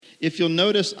If you'll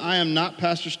notice, I am not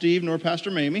Pastor Steve nor Pastor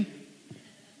Mamie.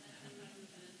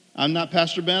 I'm not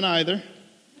Pastor Ben either.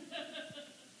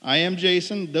 I am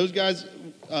Jason. Those guys,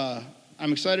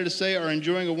 I'm excited to say, are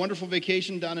enjoying a wonderful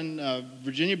vacation down in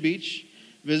Virginia Beach,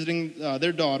 visiting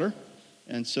their daughter.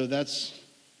 And so that's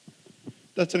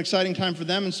an exciting time for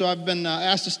them. And so I've been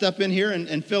asked to step in here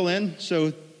and fill in.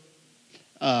 So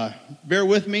bear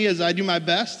with me as I do my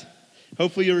best.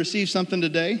 Hopefully you'll receive something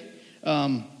today.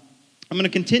 I'm going to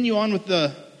continue on with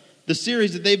the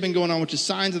series that they've been going on, which is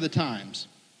Signs of the Times.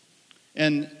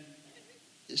 And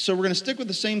so we're going to stick with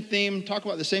the same theme, talk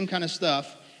about the same kind of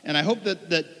stuff, and I hope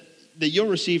that you'll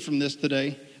receive from this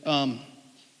today. And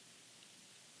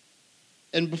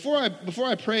before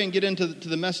I pray and get into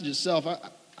the message itself,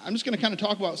 I'm just going to kind of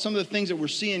talk about some of the things that we're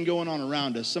seeing going on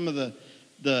around us, some of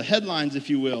the headlines, if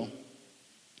you will,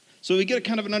 so we get a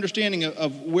kind of an understanding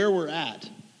of where we're at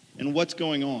and what's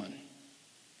going on.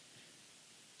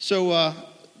 So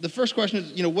the first question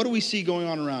is, what do we see going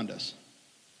on around us?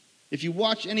 If you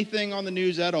watch anything on the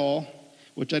news at all,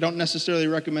 which I don't necessarily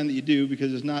recommend that you do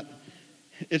because it's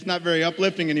not very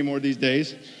uplifting anymore these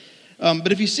days.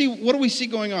 But if you see, what do we see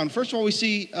going on? First of all, we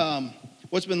see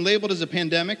what's been labeled as a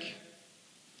pandemic,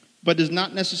 but does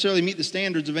not necessarily meet the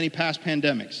standards of any past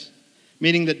pandemics,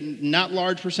 meaning that not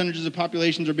large percentages of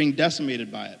populations are being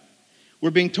decimated by it. We're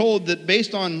being told that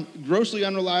based on grossly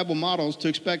unreliable models to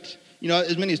expect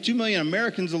as many as 2 million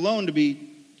Americans alone to be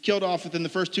killed off within the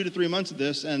first 2 to 3 months of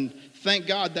this, and thank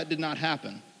God that did not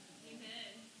happen. Amen.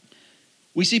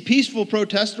 We see peaceful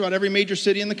protests throughout every major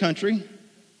city in the country,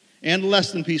 and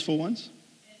less than peaceful ones.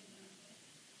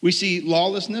 We see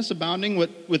lawlessness abounding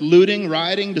with looting,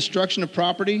 rioting, destruction of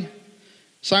property.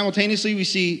 Simultaneously, we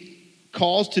see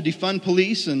calls to defund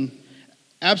police and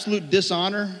absolute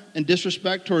dishonor and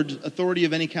disrespect towards authority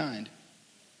of any kind.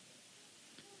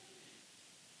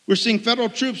 We're seeing federal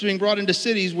troops being brought into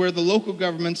cities where the local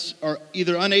governments are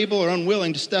either unable or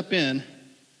unwilling to step in,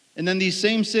 and then these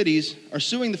same cities are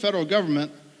suing the federal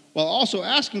government while also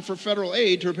asking for federal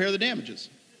aid to repair the damages.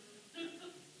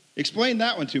 Explain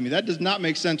that one to me. That does not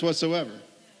make sense whatsoever.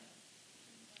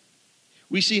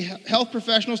 We see health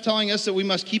professionals telling us that we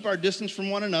must keep our distance from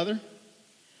one another,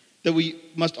 that we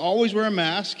must always wear a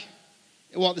mask,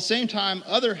 while at the same time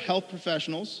other health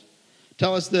professionals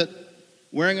tell us that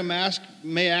wearing a mask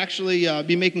may actually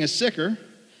be making us sicker,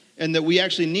 and that we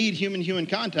actually need human-human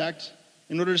contact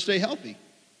in order to stay healthy.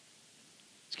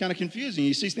 It's kind of confusing.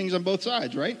 You see things on both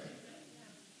sides, right?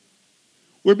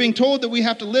 We're being told that we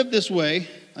have to live this way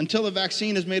until a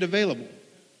vaccine is made available.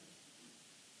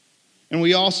 And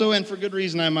we also, and for good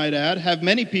reason I might add, have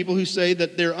many people who say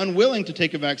that they're unwilling to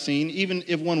take a vaccine even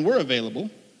if one were available.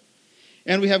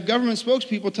 And we have government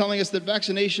spokespeople telling us that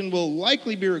vaccination will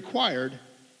likely be required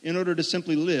in order to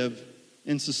simply live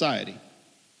in society.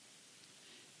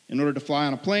 In order to fly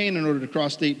on a plane, in order to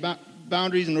cross state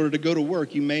boundaries, in order to go to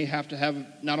work, you may have to have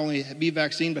not only be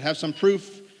vaccinated, but have some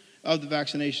proof of the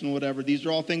vaccination or whatever. These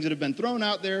are all things that have been thrown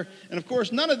out there. And of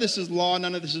course, none of this is law,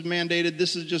 none of this is mandated.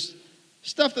 This is just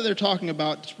stuff that they're talking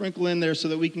about to sprinkle in there so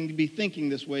that we can be thinking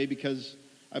this way, because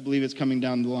I believe it's coming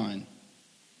down the line.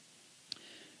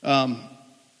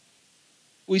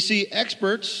 We see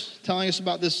experts telling us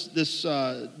about this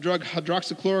drug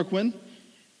hydroxychloroquine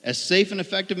as safe and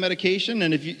effective medication,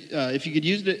 and if you could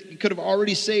use it, it could have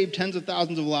already saved tens of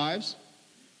thousands of lives.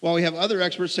 While we have other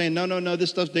experts saying, no, this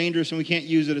stuff's dangerous and we can't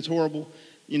use it, it's horrible.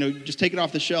 Just take it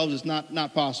off the shelves, it's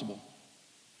not possible.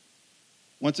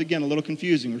 Once again, a little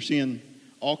confusing. We're seeing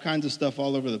all kinds of stuff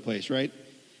all over the place, right?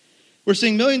 We're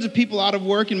seeing millions of people out of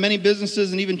work and many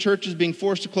businesses and even churches being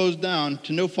forced to close down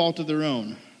to no fault of their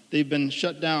own. They've been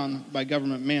shut down by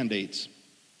government mandates.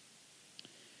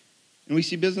 And we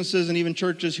see businesses and even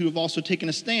churches who have also taken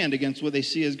a stand against what they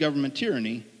see as government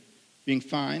tyranny being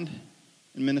fined,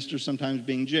 and ministers sometimes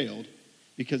being jailed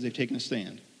because they've taken a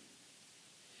stand.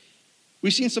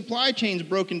 We've seen supply chains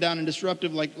broken down and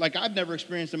disruptive like I've never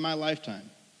experienced in my lifetime.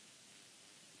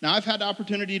 Now, I've had the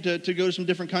opportunity to go to some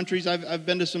different countries. I've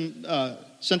been to some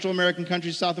Central American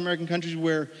countries, South American countries,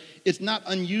 where it's not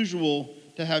unusual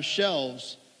to have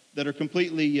shelves that are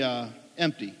completely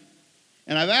empty.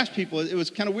 And I've asked people, it was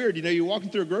kind of weird. You're walking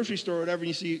through a grocery store or whatever, and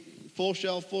you see full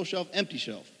shelf, empty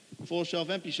shelf, full shelf,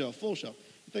 empty shelf, full shelf.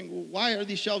 You think, well, why are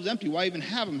these shelves empty? Why even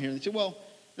have them here? And they say, well,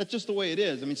 that's just the way it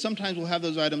is. I mean, sometimes we'll have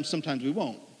those items, sometimes we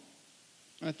won't.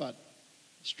 And I thought,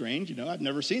 strange, I've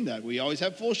never seen that. We always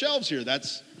have full shelves here.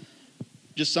 That's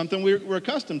just something we're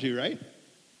accustomed to, right?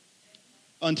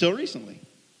 Until recently.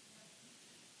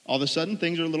 All of a sudden,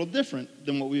 things are a little different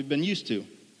than what we've been used to.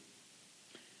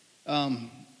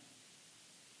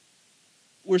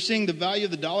 We're seeing the value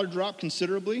of the dollar drop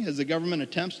considerably as the government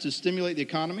attempts to stimulate the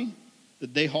economy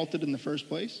that they halted in the first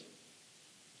place.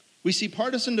 We see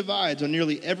partisan divides on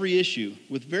nearly every issue,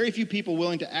 with very few people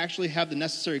willing to actually have the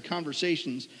necessary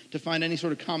conversations to find any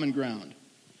sort of common ground.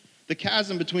 The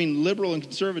chasm between liberal and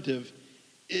conservative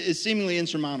is seemingly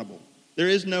insurmountable. There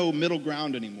is no middle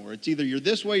ground anymore. It's either you're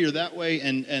this way, you're that way,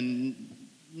 and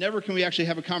never can we actually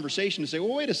have a conversation to say,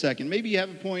 well, wait a second, maybe you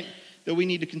have a point that we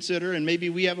need to consider, and maybe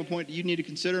we have a point that you need to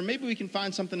consider, and maybe we can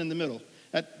find something in the middle.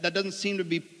 That doesn't seem to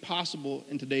be possible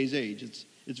in today's age.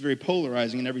 It's very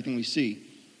polarizing in everything we see.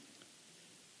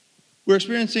 We're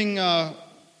experiencing a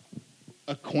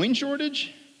coin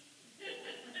shortage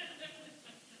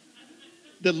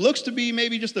that looks to be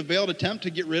maybe just a veiled attempt to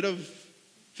get rid of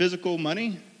physical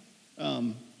money.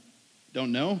 Don't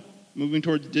know. Moving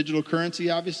towards digital currency,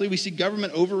 obviously. We see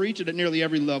government overreach at nearly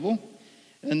every level.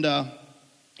 And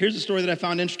here's a story that I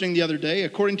found interesting the other day.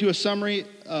 According to a summary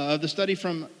of the study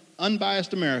from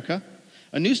Unbiased America,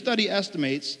 a new study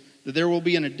estimates that there will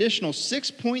be an additional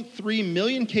 6.3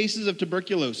 million cases of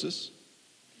tuberculosis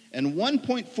and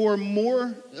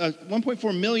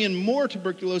 1.4 million more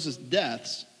tuberculosis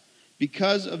deaths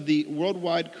because of the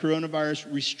worldwide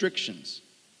coronavirus restrictions.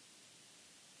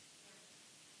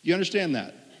 Do you understand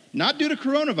that? Not due to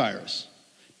coronavirus.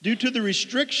 Due to the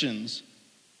restrictions,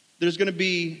 there's going to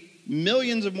be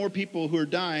millions of more people who are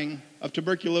dying of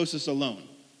tuberculosis alone.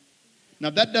 Now,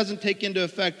 that doesn't take into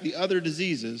effect the other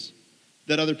diseases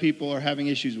that other people are having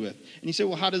issues with. And you say,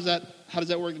 well, how does that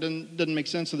work? It doesn't make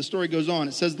sense. So the story goes on.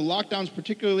 It says the lockdowns,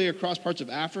 particularly across parts of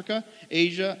Africa,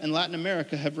 Asia, and Latin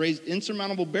America, have raised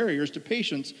insurmountable barriers to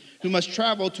patients who must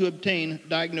travel to obtain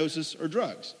diagnosis or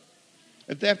drugs.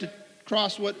 If they have to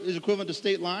cross what is equivalent to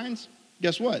state lines,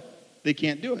 guess what? They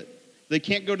can't do it. They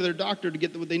can't go to their doctor to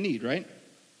get what they need, right?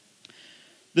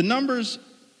 The numbers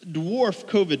dwarf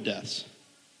COVID deaths.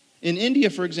 In India,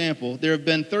 for example, there have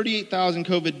been 38,000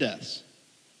 COVID deaths.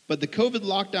 But the COVID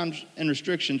lockdowns and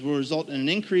restrictions will result in an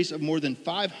increase of more than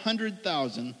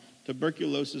 500,000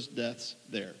 tuberculosis deaths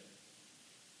there.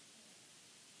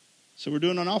 So we're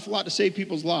doing an awful lot to save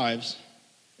people's lives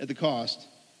at the cost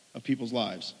of people's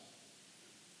lives.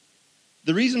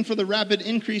 The reason for the rapid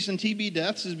increase in TB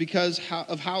deaths is because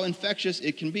of how infectious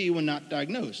it can be when not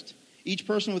diagnosed. Each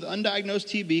person with undiagnosed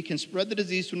TB can spread the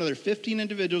disease to another 15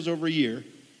 individuals over a year,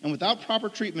 and without proper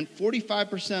treatment,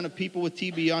 45% of people with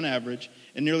TB on average,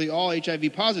 and nearly all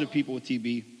HIV-positive people with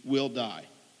TB, will die.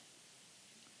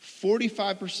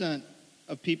 45%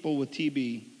 of people with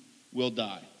TB will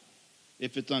die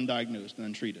if it's undiagnosed and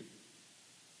untreated.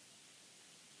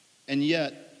 And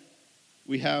yet,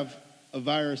 we have a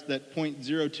virus that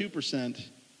 0.02%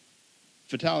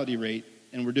 fatality rate,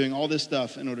 and we're doing all this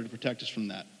stuff in order to protect us from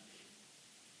that.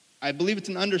 I believe it's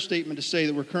an understatement to say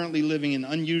that we're currently living in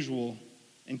unusual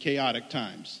and chaotic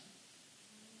times.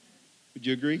 Would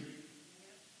you agree?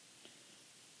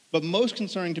 But most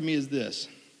concerning to me is this,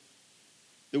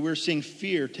 that we're seeing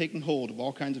fear taking hold of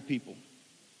all kinds of people.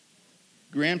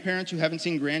 Grandparents who haven't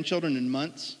seen grandchildren in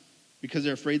months because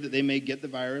they're afraid that they may get the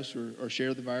virus or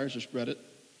share the virus or spread it.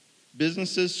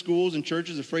 Businesses, schools, and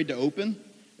churches afraid to open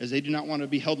as they do not want to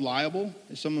be held liable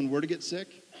if someone were to get sick.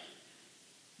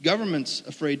 Governments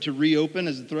afraid to reopen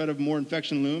as the threat of more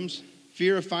infection looms.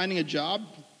 Fear of finding a job.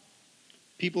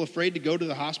 People afraid to go to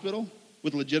the hospital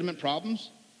with legitimate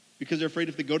problems because they're afraid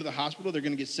if they go to the hospital, they're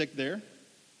going to get sick there.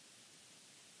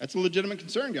 That's a legitimate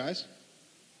concern, guys.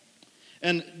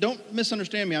 And don't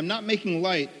misunderstand me. I'm not making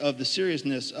light of the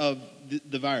seriousness of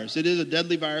the virus. It is a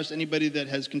deadly virus. Anybody that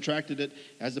has contracted it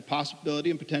has the possibility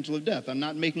and potential of death. I'm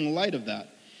not making light of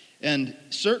that. And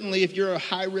certainly if you're a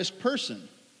high-risk person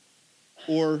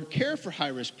or care for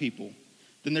high-risk people,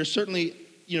 then there's certainly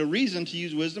reason to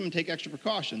use wisdom and take extra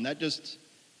precaution. That's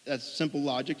simple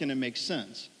logic and it makes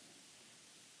sense.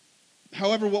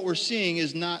 However, what we're seeing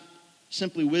is not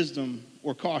simply wisdom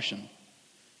or caution.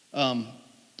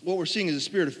 What we're seeing is a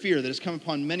spirit of fear that has come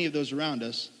upon many of those around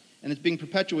us, and it's being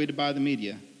perpetuated by the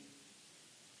media.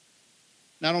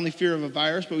 Not only fear of a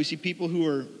virus, but we see people who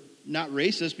are not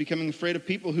racist becoming afraid of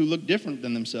people who look different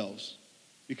than themselves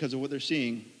because of what they're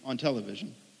seeing on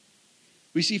television.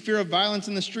 We see fear of violence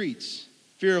in the streets,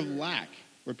 fear of lack,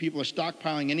 where people are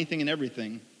stockpiling anything and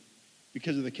everything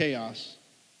because of the chaos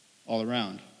all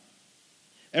around.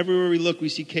 Everywhere we look, we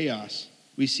see chaos,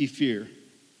 we see fear,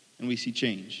 and we see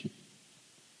change.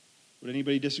 Would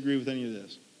anybody disagree with any of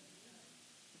this?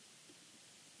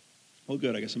 Oh,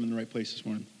 good. I guess I'm in the right place this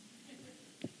morning.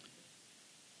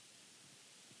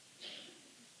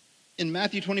 In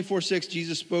Matthew 24:6,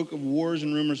 Jesus spoke of wars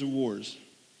and rumors of wars.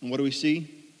 And what do we see?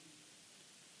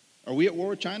 Are we at war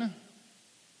with China?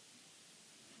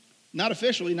 Not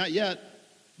officially, not yet,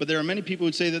 but there are many people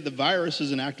who say that the virus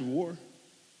is an act of war.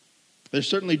 There's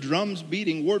certainly drums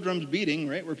beating, war drums beating,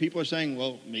 right, where people are saying,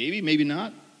 well, maybe, maybe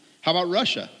not. How about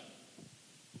Russia?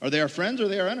 Are they our friends or are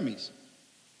they our enemies?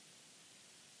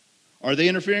 Are they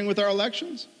interfering with our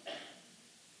elections?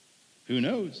 Who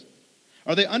knows?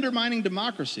 Are they undermining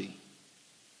democracy?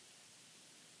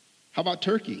 How about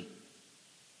Turkey?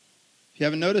 If you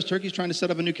haven't noticed, Turkey's trying to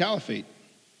set up a new caliphate,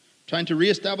 trying to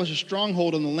reestablish a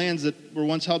stronghold on the lands that were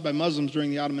once held by Muslims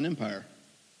during the Ottoman Empire.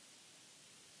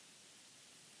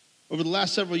 Over the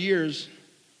last several years,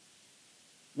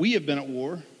 we have been at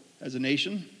war as a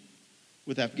nation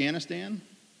with Afghanistan,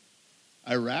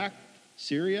 Iraq,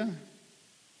 Syria.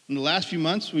 In the last few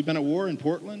months, we've been at war in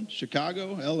Portland,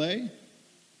 Chicago, LA.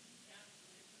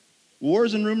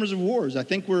 Wars and rumors of wars. I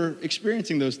think we're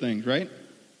experiencing those things, right?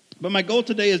 But my goal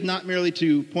today is not merely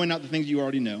to point out the things you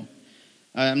already know.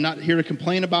 I'm not here to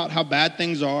complain about how bad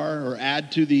things are or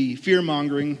add to the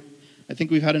fear-mongering. I think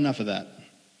we've had enough of that.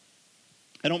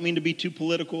 I don't mean to be too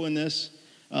political in this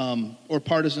or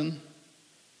partisan,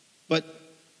 but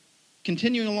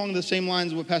continuing along the same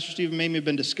lines of what Pastor Steve and Mamie have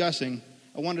been discussing,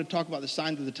 I wanted to talk about the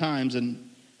signs of the times, and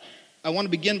I want to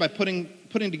begin by putting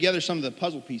together some of the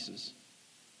puzzle pieces.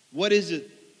 What is it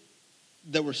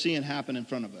that we're seeing happen in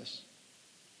front of us?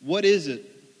 What is it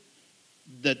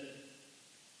that,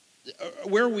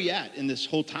 where are we at in this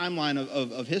whole timeline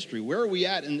of history? Where are we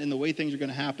at in the way things are going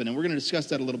to happen? And we're going to discuss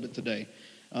that a little bit today.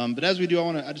 But as we do,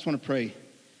 I just want to pray.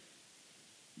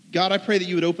 God, I pray that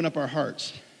you would open up our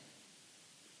hearts,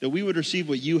 that we would receive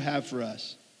what you have for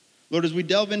us. Lord, as we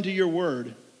delve into your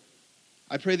word,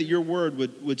 I pray that your word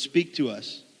would speak to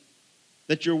us,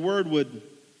 that your word would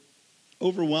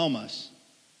overwhelm us.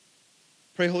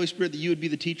 Pray, Holy Spirit, that you would be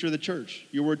the teacher of the church.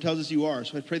 Your word tells us you are,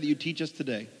 so I pray that you teach us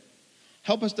today.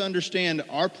 Help us to understand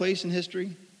our place in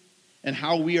history and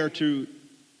how we are to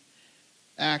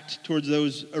act towards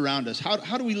those around us.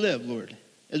 How do we live, Lord,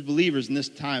 as believers in this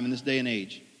time, in this day and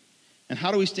age? And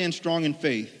how do we stand strong in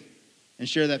faith and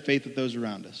share that faith with those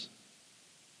around us?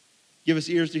 Give us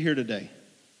ears to hear today.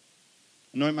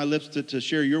 Anoint my lips to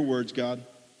share your words, God.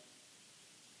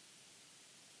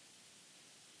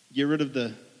 Get rid of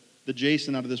the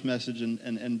Jason out of this message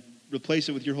and replace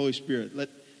it with your Holy Spirit.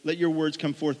 Let your words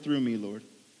come forth through me, Lord.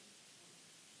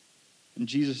 In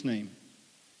Jesus' name,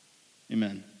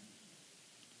 amen.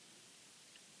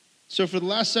 So for the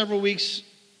last several weeks,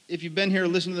 if you've been here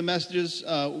and listened to the messages,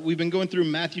 we've been going through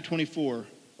Matthew 24,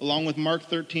 along with Mark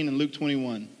 13 and Luke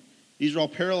 21. These are all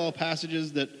parallel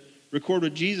passages that record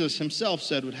what Jesus himself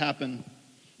said would happen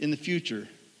in the future,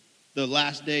 the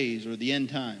last days or the end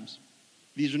times.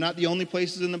 These are not the only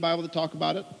places in the Bible that talk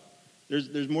about it.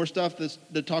 There's more stuff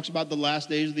that talks about the last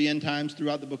days of the end times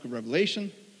throughout the book of Revelation.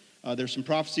 There's some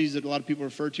prophecies that a lot of people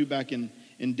refer to back in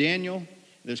Daniel.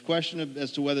 There's question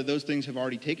as to whether those things have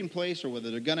already taken place or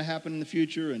whether they're going to happen in the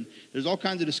future. And there's all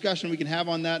kinds of discussion we can have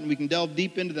on that, and we can delve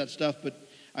deep into that stuff. But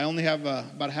I only have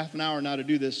about half an hour now to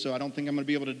do this, so I don't think I'm going to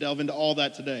be able to delve into all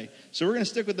that today. So we're going to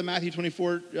stick with the Matthew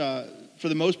 24 for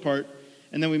the most part,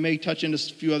 and then we may touch into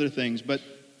a few other things. But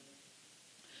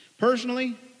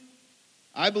personally,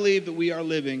 I believe that we are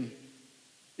living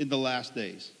in the last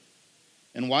days.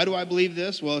 And why do I believe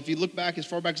this? Well, if you look back as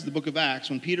far back as the book of Acts,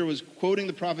 when Peter was quoting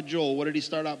the prophet Joel, what did he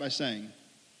start out by saying?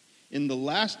 In the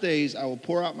last days, I will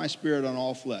pour out my spirit on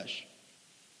all flesh.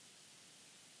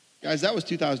 Guys, that was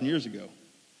 2,000 years ago.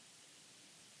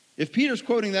 If Peter's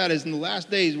quoting that as in the last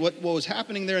days, what was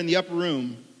happening there in the upper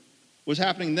room was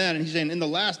happening then, and he's saying in the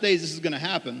last days this is going to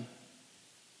happen,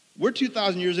 we're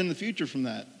 2,000 years in the future from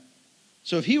that.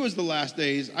 So if he was the last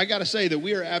days, I got to say that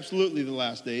we are absolutely the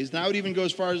last days. And I would even go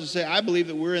as far as to say I believe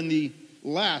that we're in the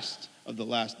last of the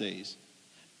last days.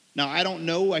 Now, I don't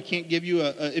know. I can't give you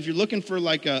if you're looking for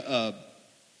like a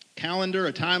calendar,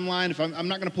 a timeline. If I'm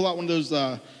not going to pull out one of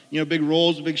those big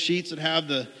rolls, big sheets that have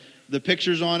the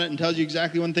pictures on it and tells you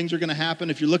exactly when things are going to happen.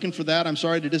 If you're looking for that, I'm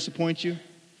sorry to disappoint you.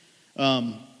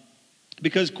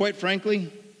 Because quite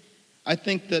frankly, I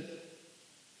think that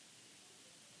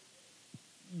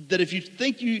if you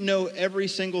think you know every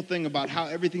single thing about how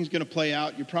everything's going to play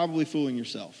out, you're probably fooling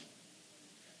yourself.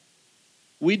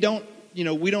 We don't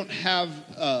have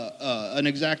an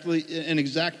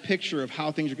exact picture of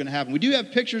how things are going to happen. We do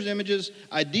have pictures, images,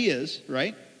 ideas,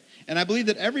 right? And I believe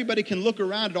that everybody can look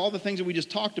around at all the things that we just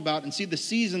talked about and see the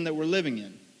season that we're living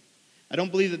in. I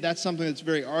don't believe that that's something that's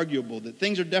very arguable, that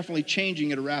things are definitely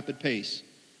changing at a rapid pace.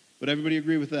 Would everybody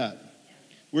agree with that?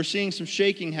 We're seeing some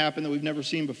shaking happen that we've never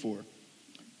seen before.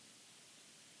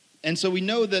 And so we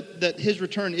know that his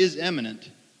return is imminent,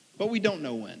 but we don't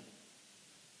know when.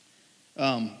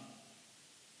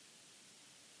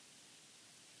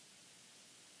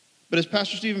 But as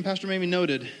Pastor Steve and Pastor Mamie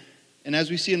noted, and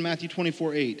as we see in Matthew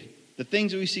 24:8, the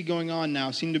things that we see going on now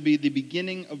seem to be the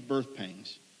beginning of birth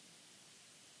pangs.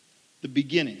 The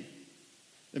beginning.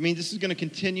 That means this is going to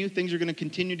continue. Things are going to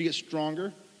continue to get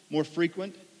stronger, more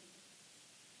frequent,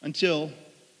 until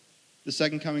the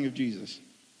second coming of Jesus.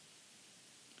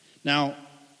 Now,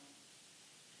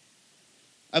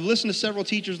 I've listened to several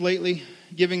teachers lately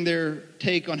giving their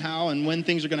take on how and when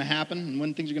things are going to happen and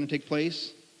when things are going to take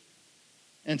place.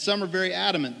 And some are very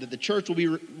adamant that the church will be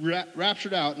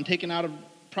raptured out and taken out of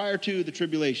prior to the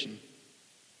tribulation.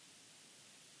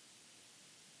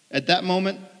 At that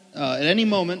moment, at any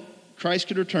moment, Christ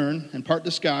could return and part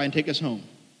the sky and take us home.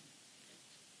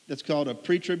 That's called a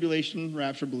pre-tribulation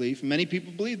rapture belief. Many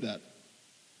people believe that.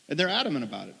 And they're adamant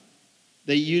about it.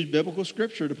 They use biblical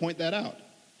scripture to point that out.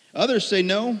 Others say,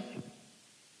 no,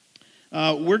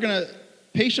 we're going to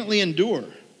patiently endure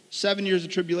 7 years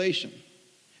of tribulation,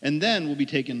 and then we'll be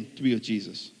taken to be with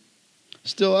Jesus.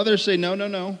 Still others say,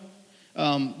 no.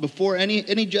 Before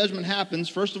any judgment happens,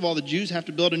 first of all, the Jews have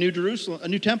to build a new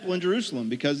temple in Jerusalem,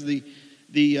 because the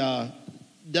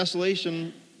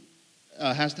desolation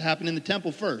has to happen in the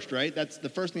temple first, right? That's the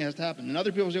first thing that has to happen. And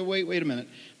other people say, wait a minute.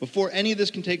 Before any of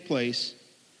this can take place,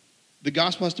 the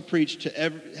gospel has to be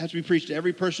preached to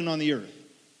every person on the earth.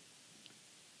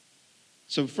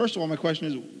 So first of all, my question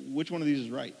is, which one of these is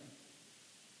right?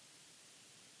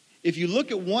 If you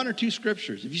look at one or two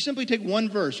scriptures, if you simply take one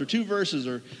verse or two verses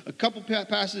or a couple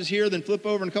passages here, then flip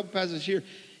over and a couple passages here,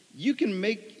 you can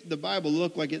make the Bible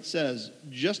look like it says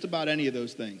just about any of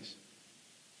those things.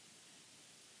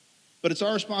 But it's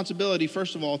our responsibility,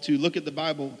 first of all, to look at the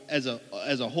Bible as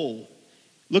a whole.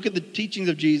 Look at the teachings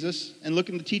of Jesus and look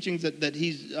at the teachings that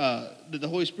the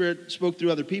Holy Spirit spoke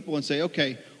through other people and say,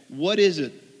 okay, what is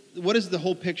it? What is the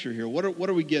whole picture here? What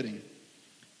are we getting?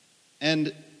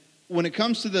 And when it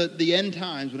comes to the end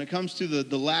times, when it comes to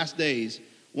the last days,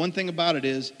 one thing about it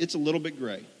is it's a little bit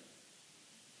gray.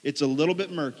 It's a little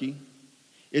bit murky.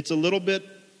 It's a little bit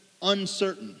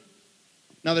uncertain.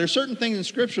 Now, there are certain things in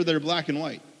Scripture that are black and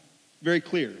white, very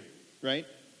clear, right?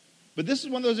 But this is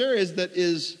one of those areas that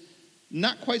is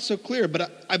not quite so clear,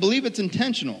 but I believe it's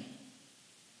intentional.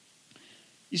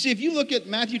 You see, if you look at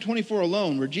Matthew 24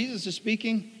 alone, where Jesus is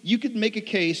speaking, you could make a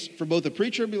case for both a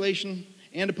pre-tribulation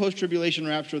and a post-tribulation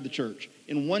rapture of the church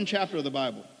in one chapter of the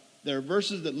Bible. There are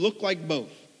verses that look like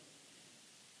both.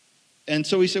 And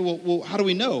so we say, well, how do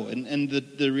we know? And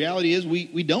the reality is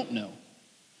we don't know.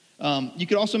 You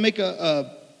could also make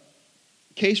a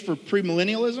case for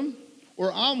premillennialism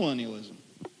or amillennialism,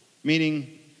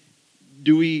 meaning,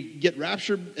 do we get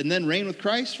raptured and then reign with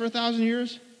Christ for 1,000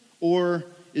 years? Or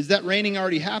is that reigning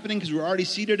already happening because we're already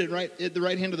seated at the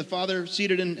right hand of the Father,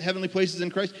 seated in heavenly places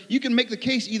in Christ? You can make the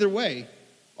case either way,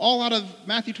 all out of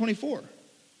Matthew 24,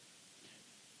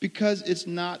 because it's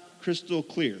not crystal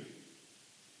clear.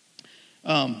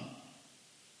 I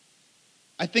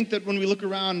think that when we look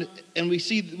around and we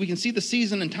can see the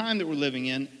season and time that we're living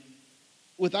in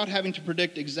without having to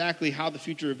predict exactly how the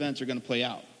future events are going to play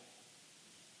out.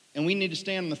 And we need to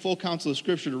stand on the full counsel of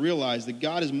Scripture to realize that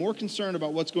God is more concerned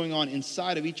about what's going on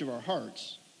inside of each of our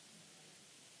hearts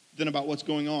than about what's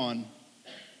going on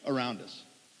around us.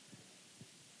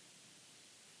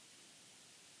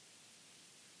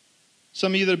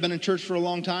 Some of you that have been in church for a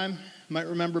long time might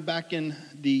remember back in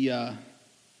the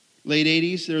late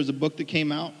 80s, there was a book that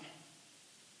came out.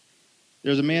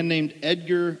 There's a man named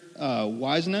Edgar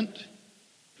Whisenant,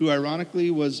 who ironically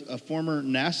was a former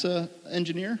NASA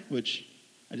engineer, which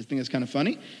I just think that's kind of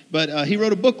funny. But he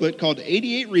wrote a booklet called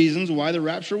 88 Reasons Why the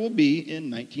Rapture Will Be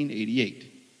in 1988.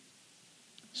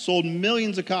 Sold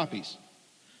millions of copies.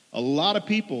 A lot of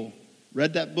people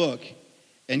read that book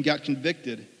and got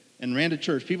convicted and ran to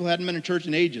church. People who hadn't been in church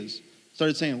in ages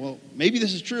started saying, well, maybe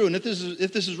this is true, and if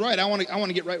this is right, I want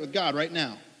to get right with God right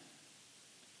now.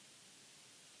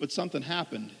 But something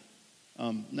happened.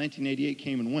 1988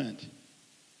 came and went,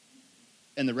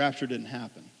 and the rapture didn't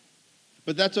happen.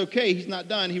 But that's okay. He's not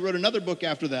done. He wrote another book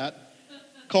after that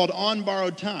called On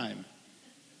Borrowed Time,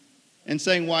 and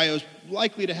saying why it was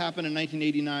likely to happen in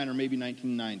 1989 or maybe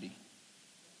 1990.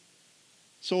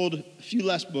 Sold a few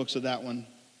less books of that one,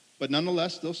 but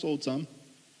nonetheless still sold some.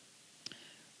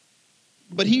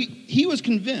 But he was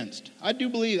convinced. I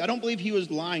don't believe he was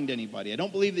lying to anybody. I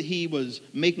don't believe that he was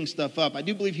making stuff up. I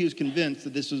do believe he was convinced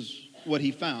that this is what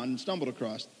he found and stumbled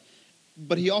across.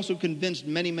 But he also convinced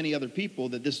many, many other people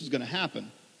that this was going to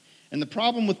happen. And the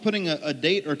problem with putting a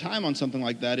date or time on something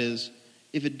like that is,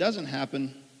 if it doesn't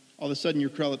happen, all of a sudden your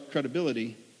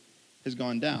credibility has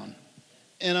gone down.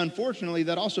 And unfortunately,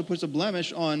 that also puts a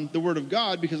blemish on the Word of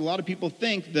God, because a lot of people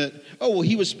think that, oh, well,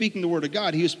 he was speaking the Word of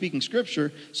God, he was speaking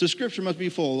Scripture, so Scripture must be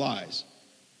full of lies.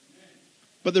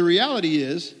 But the reality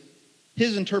is,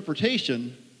 his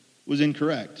interpretation was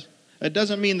incorrect. That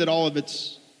doesn't mean that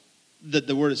that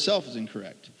the Word itself is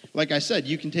incorrect. Like I said,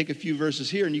 you can take a few verses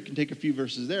here and you can take a few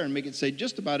verses there and make it say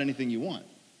just about anything you want.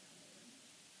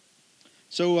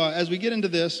 So as we get into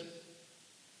this,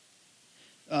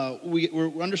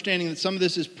 we're understanding that some of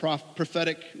this is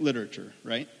prophetic literature,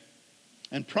 right?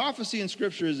 And prophecy in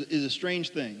Scripture is a strange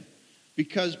thing,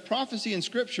 because prophecy in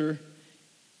Scripture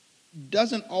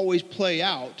doesn't always play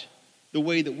out the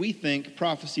way that we think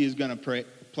prophecy is going to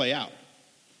play out.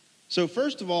 So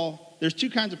first of all, there's two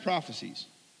kinds of prophecies,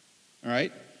 all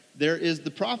right? There is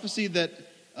the prophecy that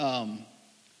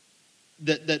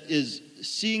is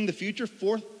seeing the future,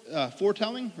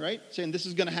 foretelling, right? Saying this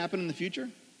is going to happen in the future.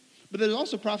 But there's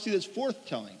also prophecy that's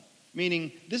forthtelling,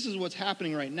 meaning this is what's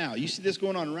happening right now. You see this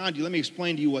going on around you. Let me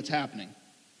explain to you what's happening.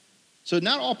 So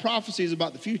not all prophecy is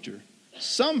about the future.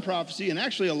 Some prophecy, and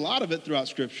actually a lot of it throughout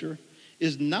Scripture,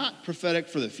 is not prophetic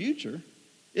for the future.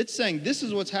 It's saying this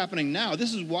is what's happening now.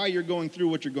 This is why you're going through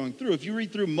what you're going through. If you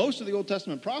read through most of the Old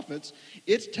Testament prophets,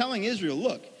 it's telling Israel,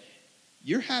 look,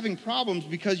 you're having problems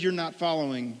because you're not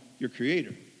following your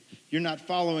Creator. You're not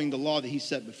following the law that he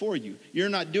set before you. You're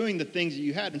not doing the things that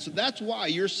you had. And so that's why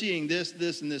you're seeing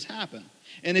this, and this happen.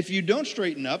 And if you don't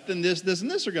straighten up, then this,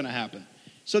 and this are going to happen.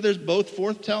 So there's both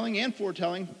forthtelling and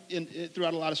foretelling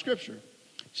throughout a lot of Scripture.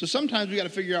 So sometimes we got to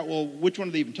figure out, well, which one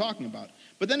are they even talking about?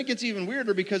 But then it gets even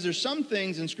weirder, because there's some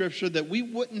things in Scripture that we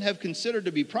wouldn't have considered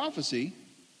to be prophecy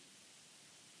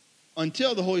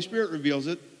until the Holy Spirit reveals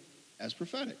it as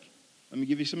prophetic. Let me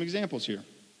give you some examples here.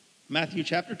 Matthew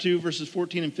chapter 2, verses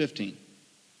 14 and 15.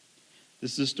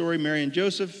 This is a story. Mary and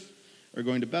Joseph are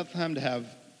going to Bethlehem to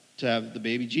have the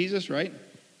baby Jesus, right?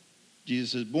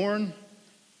 Jesus is born.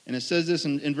 And it says this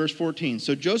in verse 14.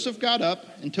 So Joseph got up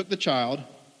and took the child,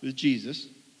 with Jesus,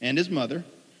 and his mother,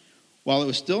 while it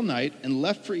was still night, and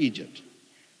left for Egypt.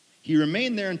 He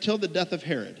remained there until the death of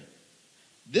Herod.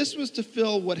 This was to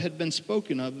fill what had been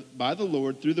spoken of by the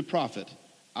Lord through the prophet.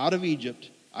 Out of Egypt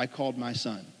I called my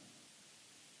son.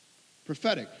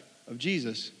 Prophetic of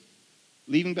Jesus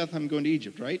leaving Bethlehem, going to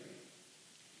Egypt, right?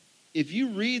 If you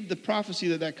read the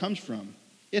prophecy that comes from,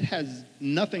 it has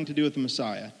nothing to do with the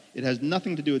Messiah. It has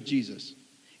nothing to do with Jesus.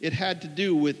 It had to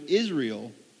do with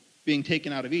Israel being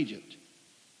taken out of Egypt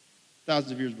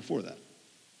thousands of years before that.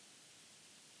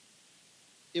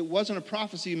 It wasn't a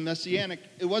prophecy messianic.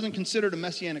 It wasn't considered a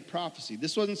messianic prophecy.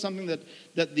 This wasn't something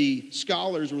that the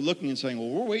scholars were looking and saying, well,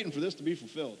 we're waiting for this to be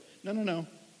fulfilled. No.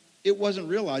 It wasn't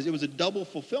realized. It was a double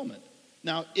fulfillment.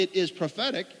 Now, it is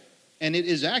prophetic, and it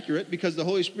is accurate because the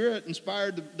Holy Spirit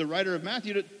inspired the writer of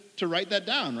Matthew to write that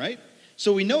down, right?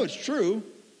 So we know it's true,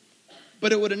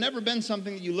 but it would have never been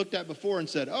something that you looked at before and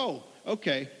said, oh,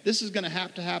 okay, this is going to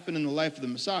have to happen in the life of the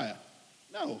Messiah.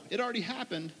 No, it already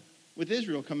happened with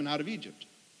Israel coming out of Egypt.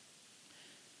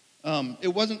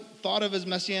 It wasn't thought of as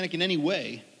messianic in any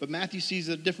way, but Matthew sees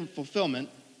a different fulfillment.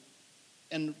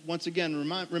 And once again,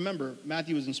 remember,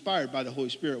 Matthew was inspired by the Holy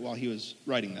Spirit while he was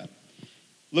writing that.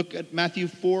 Look at Matthew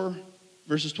 4,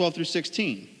 verses 12 through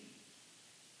 16.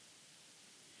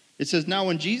 It says, Now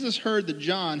when Jesus heard that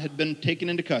John had been taken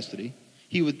into custody,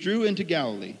 he withdrew into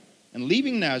Galilee. And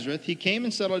leaving Nazareth, he came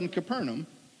and settled in Capernaum,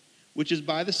 which is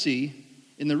by the sea,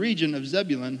 in the region of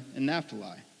Zebulun and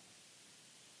Naphtali.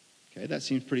 Okay, that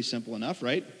seems pretty simple enough,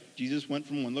 right? Jesus went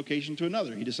from one location to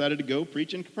another. He decided to go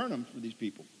preach in Capernaum for these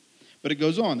people. But it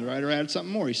goes on. The writer added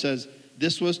something more. He says,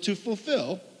 this was to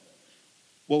fulfill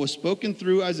what was spoken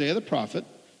through Isaiah the prophet,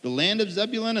 the land of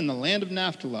Zebulun and the land of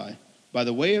Naphtali, by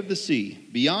the way of the sea,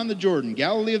 beyond the Jordan,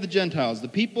 Galilee of the Gentiles. The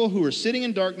people who were sitting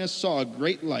in darkness saw a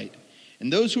great light,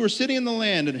 and those who were sitting in the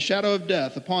land in a shadow of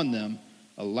death, upon them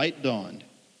a light dawned.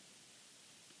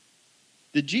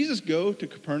 Did Jesus go to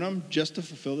Capernaum just to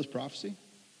fulfill this prophecy?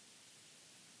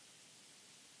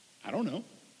 I don't know.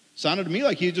 Sounded to me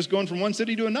like he was just going from one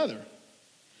city to another.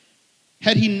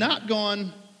 Had he not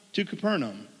gone to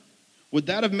Capernaum, would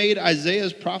that have made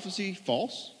Isaiah's prophecy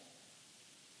false?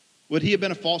 Would he have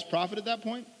been a false prophet at that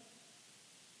point?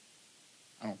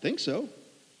 I don't think so.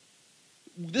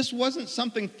 This wasn't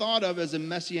something thought of as a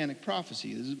messianic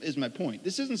prophecy, is my point.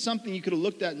 This isn't something you could have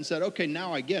looked at and said, okay,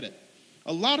 now I get it.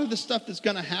 A lot of the stuff that's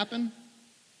going to happen,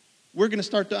 we're going to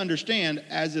start to understand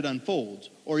as it unfolds,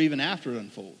 or even after it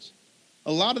unfolds.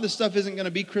 A lot of the stuff isn't going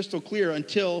to be crystal clear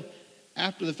until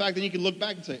after the fact. Then you can look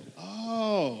back and say,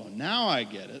 oh, now I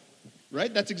get it.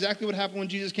 Right? That's exactly what happened when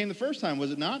Jesus came the first time,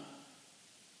 was it not?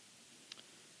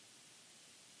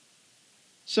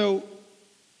 So,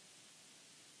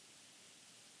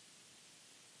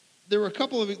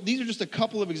 these are just a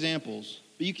couple of examples,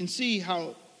 but you can see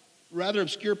how rather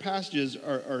obscure passages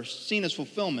are seen as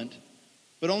fulfillment,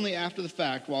 but only after the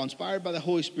fact, while inspired by the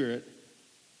Holy Spirit,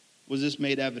 was this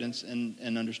made evidence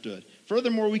and understood.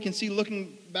 Furthermore, we can see,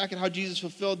 looking back at how Jesus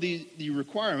fulfilled the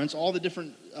requirements, all the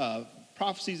different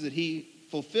prophecies that he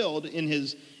fulfilled in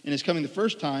his coming the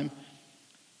first time,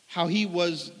 how he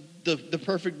was the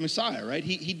perfect Messiah, right?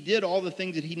 He did all the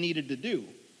things that he needed to do.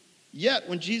 Yet,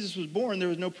 when Jesus was born, there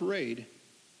was no parade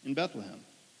in Bethlehem.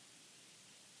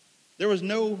 There was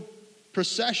no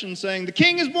procession saying, "The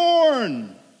King is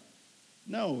born!"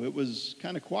 No, it was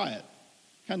kind of quiet,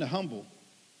 kind of humble.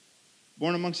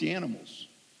 Born amongst the animals.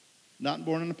 Not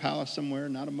born in a palace somewhere,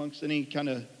 not amongst any kind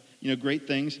of, great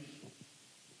things.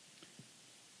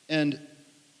 And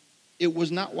it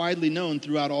was not widely known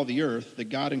throughout all the earth that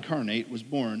God incarnate was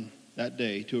born that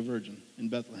day to a virgin in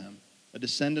Bethlehem, a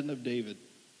descendant of David.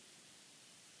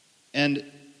 And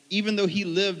even though he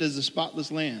lived as a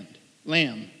spotless lamb,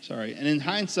 and in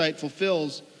hindsight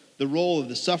fulfills the role of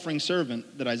the suffering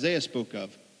servant that Isaiah spoke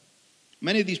of,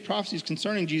 many of these prophecies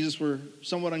concerning Jesus were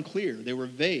somewhat unclear. They were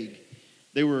vague.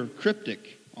 They were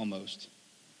cryptic, almost.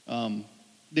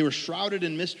 They were shrouded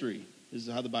in mystery, is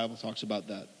how the Bible talks about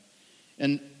that.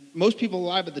 And most people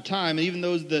alive at the time, and even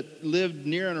those that lived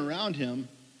near and around him,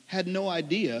 had no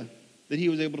idea that he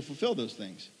was able to fulfill those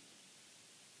things.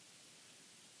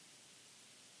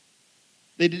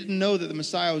 They didn't know that the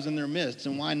Messiah was in their midst,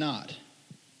 and why not?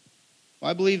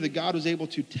 Well, I believe that God was able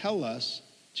to tell us,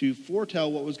 to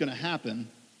foretell what was going to happen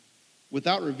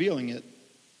without revealing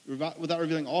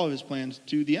all of his plans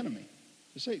to the enemy,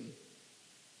 to Satan.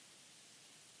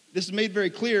 This is made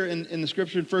very clear in the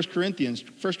scripture in 1 Corinthians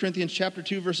chapter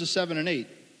 2, verses 7 and 8.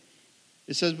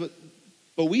 It says,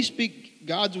 but we speak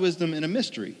God's wisdom in a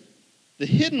mystery, the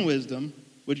hidden wisdom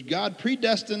which God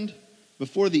predestined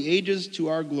before the ages to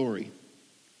our glory,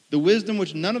 the wisdom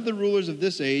which none of the rulers of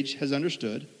this age has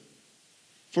understood.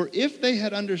 For if they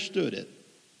had understood it,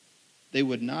 they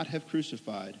would not have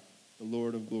crucified the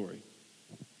Lord of glory.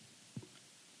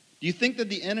 Do you think that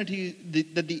the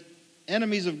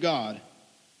enemies of God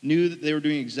knew that they were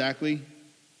doing exactly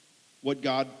what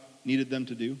God needed them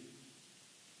to do?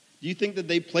 Do you think that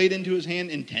they played into his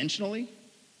hand intentionally?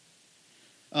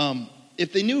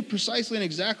 If they knew precisely and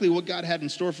exactly what God had in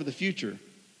store for the future,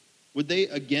 would they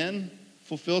again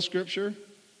fulfill Scripture,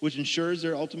 which ensures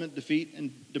their ultimate defeat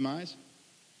and demise?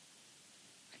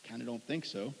 I kind of don't think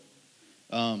so.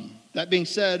 That being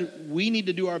said, we need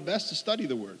to do our best to study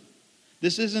the Word.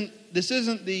 This isn't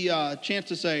the chance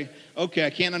to say, okay,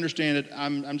 I can't understand it,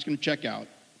 I'm just going to check out.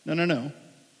 No.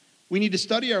 We need to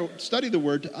study the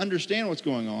Word to understand what's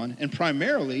going on, and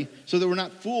primarily so that we're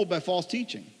not fooled by false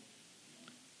teaching.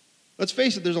 Let's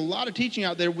face it, there's a lot of teaching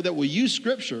out there that will use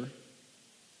Scripture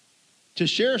to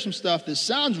share some stuff that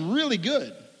sounds really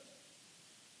good,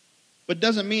 but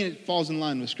doesn't mean it falls in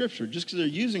line with Scripture. Just because they're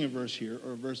using a verse here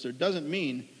or a verse there doesn't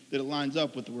mean that it lines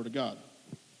up with the Word of God.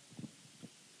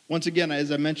 Once again,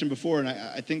 as I mentioned before, and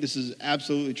I think this is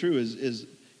absolutely true, is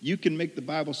you can make the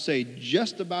Bible say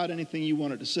just about anything you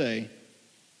want it to say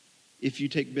if you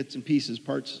take bits and pieces,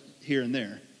 parts here and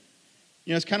there.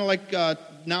 It's kind of like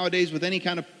nowadays with any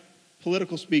kind of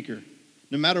political speaker.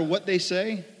 No matter what they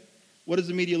say, what is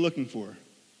the media looking for?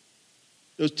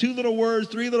 Those 2 little words,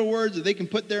 3 little words that they can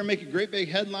put there and make a great big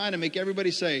headline and make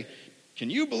everybody say, "Can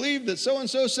you believe that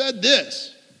so-and-so said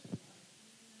this?"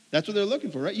 That's what they're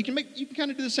looking for, right? You can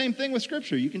kind of do the same thing with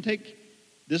Scripture. You can take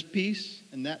this piece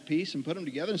and that piece and put them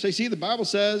together and say, see, the Bible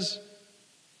says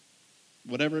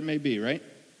whatever it may be, right?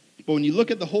 But when you look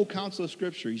at the whole counsel of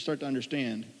Scripture, you start to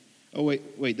understand, oh,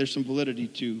 wait, there's some validity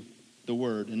to the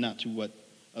Word and not to what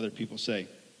other people say.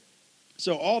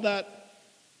 So all that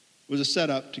was a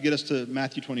setup to get us to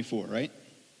Matthew 24, right?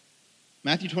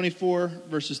 Matthew 24,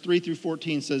 verses 3 through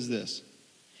 14 says this.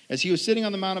 As he was sitting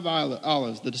on the Mount of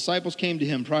Olives, the disciples came to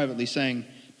him privately, saying,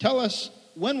 "Tell us,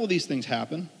 when will these things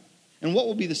happen? And what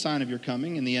will be the sign of your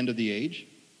coming and the end of the age?"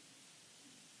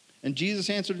 And Jesus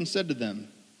answered and said to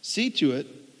them, "See to it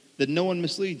that no one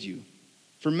misleads you.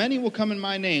 For many will come in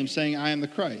my name, saying, 'I am the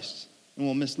Christ,' and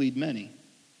will mislead many.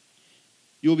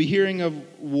 You will be hearing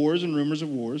of wars and rumors of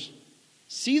wars.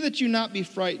 See that you not be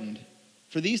frightened,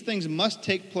 for these things must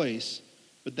take place,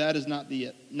 but that is not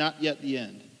yet the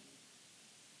end."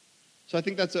 So I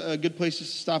think that's a good place to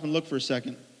stop and look for a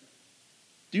second.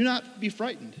 Do not be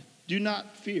frightened. Do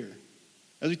not fear.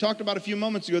 As we talked about a few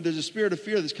moments ago, there's a spirit of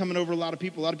fear that's coming over a lot of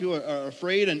people. A lot of people are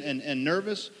afraid and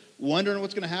nervous, wondering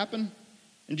what's going to happen.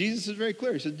 And Jesus is very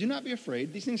clear. He says, do not be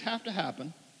afraid. These things have to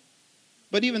happen.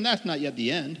 But even that's not yet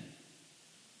the end.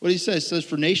 What he says,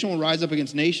 for nation will rise up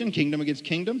against nation, kingdom against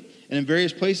kingdom, and in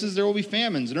various places there will be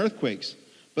famines and earthquakes.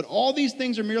 But all these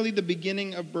things are merely the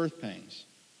beginning of birth pangs,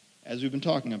 as we've been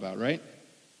talking about, right?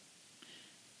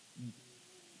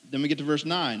 Then we get to verse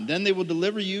 9. Then they will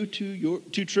deliver you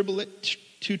to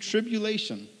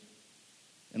tribulation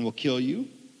and will kill you,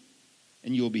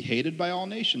 and you will be hated by all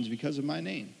nations because of my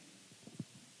name.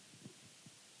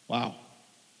 Wow.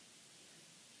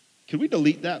 Could we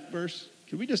delete that verse?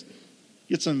 Could we just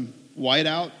get some white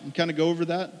out and kind of go over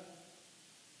that?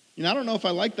 You know, I don't know if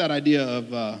I like that idea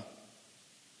of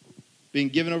being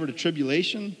given over to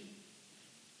tribulation,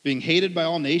 being hated by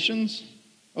all nations.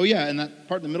 Oh yeah, and that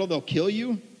part in the middle, they'll kill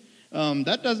you.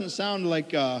 That doesn't sound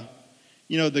like,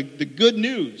 the good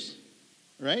news,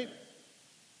 right?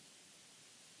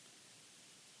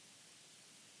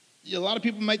 A lot of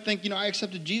people might think, I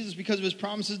accepted Jesus because of his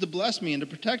promises to bless me and to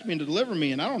protect me and to deliver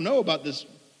me, and I don't know about this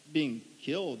being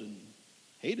killed and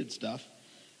hated stuff.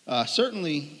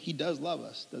 Certainly, he does love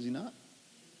us, does he not?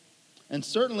 And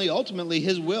certainly, ultimately,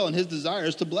 his will and his desire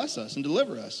is to bless us and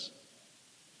deliver us.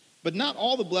 But not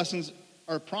all the blessings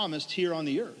are promised here on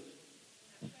the earth.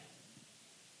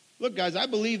 Look, guys, I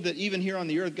believe that even here on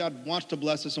the earth, God wants to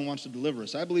bless us and wants to deliver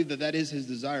us. I believe that that is his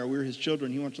desire. We're his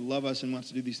children. He wants to love us and wants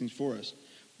to do these things for us.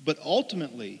 But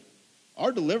ultimately,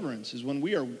 our deliverance is when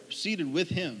we are seated with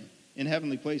him in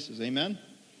heavenly places. Amen?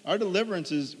 Our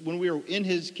deliverance is when we are in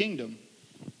his kingdom,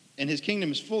 and his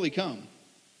kingdom is fully come.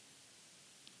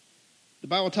 The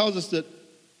Bible tells us that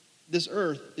this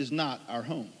earth is not our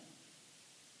home.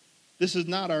 This is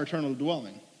not our eternal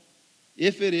dwelling.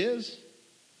 If it is,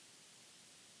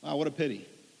 wow, what a pity.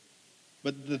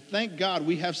 But thank God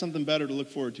we have something better to look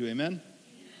forward to. Amen?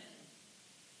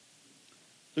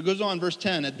 So it goes on, verse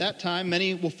 10. At that time,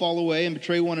 many will fall away and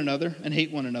betray one another and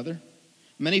hate one another.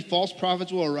 Many false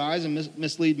prophets will arise and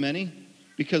mislead many.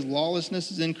 Because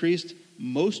lawlessness is increased,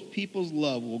 most people's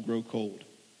love will grow cold.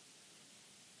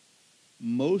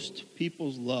 Most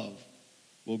people's love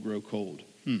will grow cold.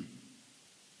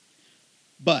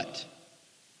 But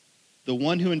the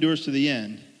one who endures to the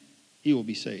end, he will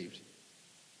be saved.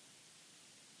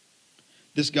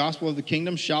 This gospel of the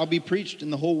kingdom shall be preached in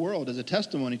the whole world as a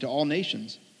testimony to all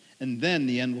nations, and then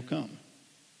the end will come.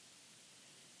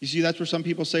 You see, that's where some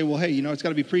people say, well, hey, it's got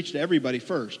to be preached to everybody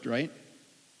first, right?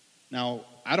 Now,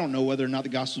 I don't know whether or not the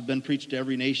gospel's been preached to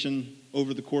every nation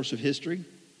over the course of history.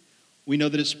 We know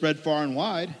that it's spread far and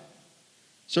wide.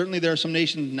 Certainly there are some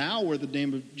nations now where the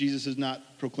name of Jesus is not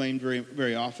proclaimed very,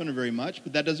 very often or very much,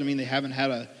 but that doesn't mean they haven't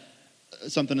had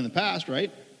something in the past,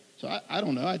 right? So I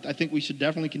don't know. I think we should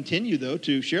definitely continue, though,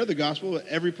 to share the gospel at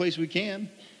every place we can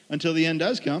until the end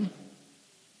does come.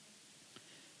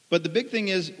 But the big thing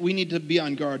is we need to be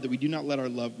on guard that we do not let our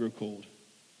love grow cold.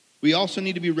 We also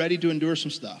need to be ready to endure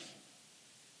some stuff.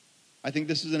 I think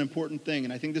this is an important thing,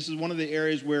 and I think this is one of the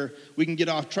areas where we can get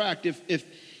off track.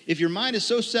 If your mind is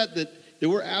so set that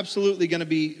we're absolutely going to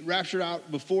be raptured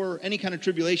out before any kind of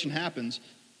tribulation happens,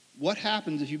 what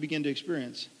happens if you begin to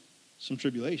experience some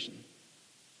tribulation?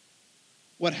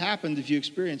 What happens if you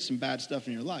experience some bad stuff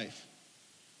in your life?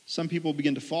 Some people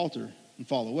begin to falter and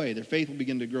fall away. Their faith will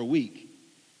begin to grow weak.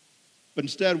 But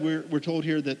instead, we're told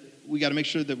here that we got to make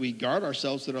sure that we guard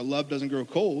ourselves so that our love doesn't grow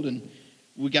cold, and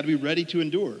we got to be ready to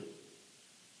endure.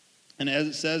 And as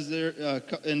it says there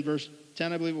in verse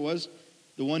 10, I believe it was,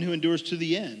 the one who endures to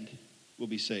the end will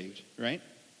be saved, right?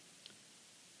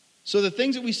 So the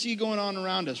things that we see going on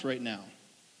around us right now,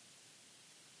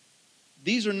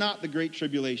 these are not the great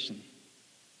tribulation.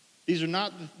 These are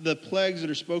not the plagues that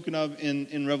are spoken of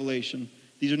in Revelation.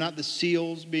 These are not the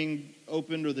seals being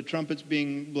opened or the trumpets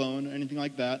being blown or anything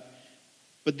like that.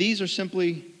 But these are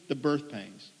simply the birth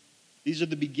pangs. These are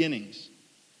the beginnings.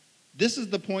 This is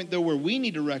the point, though, where we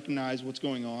need to recognize what's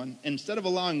going on. And instead of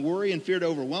allowing worry and fear to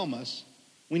overwhelm us,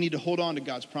 we need to hold on to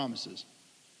God's promises.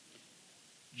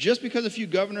 Just because a few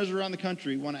governors around the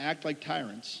country want to act like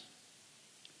tyrants,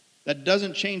 that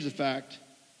doesn't change the fact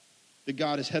that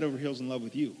God is head over heels in love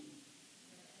with you.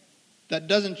 That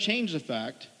doesn't change the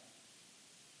fact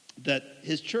that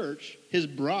his church, his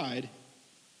bride,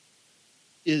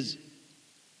 is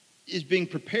being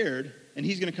prepared, and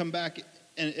he's going to come back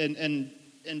and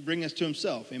bring us to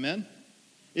himself. Amen?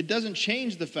 It doesn't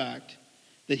change the fact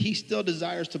that he still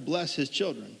desires to bless his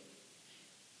children.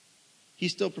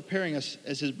 He's still preparing us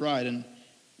as his bride, and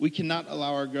we cannot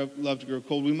allow our love to grow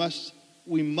cold.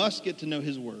 We must get to know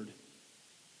his word,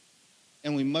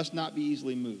 and we must not be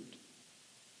easily moved.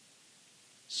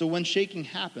 So when shaking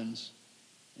happens,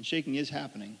 and shaking is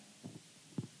happening,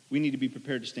 we need to be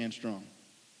prepared to stand strong.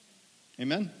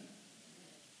 Amen?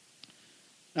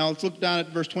 Now let's look down at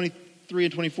verse 23 3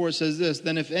 and 24, it says this,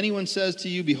 "Then if anyone says to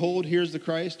you, 'Behold, here's the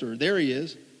Christ,' or 'There he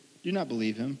is,' do not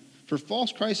believe him. For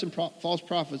false Christs and false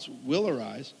prophets will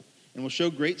arise and will show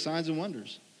great signs and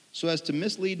wonders, so as to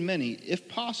mislead many, if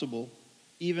possible,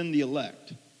 even the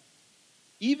elect."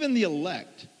 Even the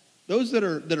elect, those that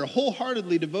are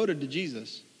wholeheartedly devoted to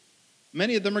Jesus,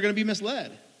 many of them are going to be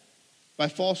misled by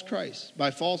false Christs,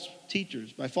 by false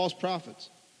teachers, by false prophets.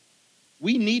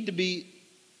 We need to be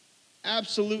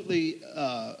absolutely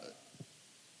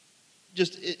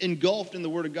just engulfed in the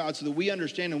Word of God so that we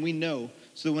understand and we know,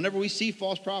 so that whenever we see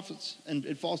false prophets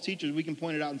and false teachers, we can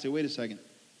point it out and say, wait a second,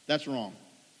 that's wrong.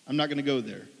 I'm not going to go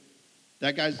there.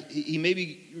 That guy's, he may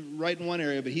be right in one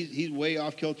area, but he's way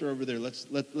off kilter over there. Let's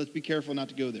be careful not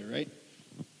to go there, right?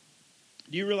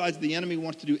 Do you realize the enemy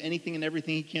wants to do anything and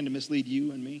everything he can to mislead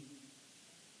you and me?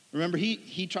 Remember,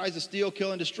 he tries to steal,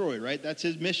 kill, and destroy, right? That's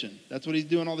his mission. That's what he's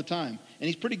doing all the time. And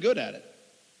he's pretty good at it.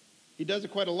 He does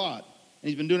it quite a lot. And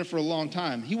he's been doing it for a long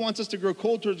time. He wants us to grow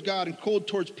cold towards God and cold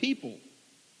towards people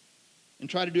and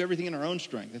try to do everything in our own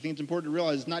strength. I think it's important to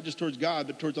realize it's not just towards God,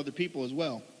 but towards other people as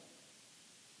well.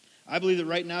 I believe that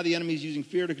right now the enemy is using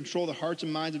fear to control the hearts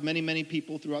and minds of many, many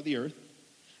people throughout the earth.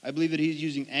 I believe that he's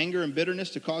using anger and bitterness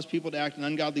to cause people to act in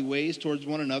ungodly ways towards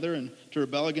one another and to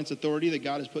rebel against authority that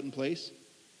God has put in place.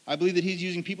 I believe that he's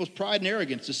using people's pride and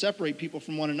arrogance to separate people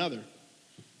from one another.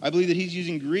 I believe that he's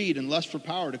using greed and lust for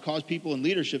power to cause people in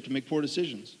leadership to make poor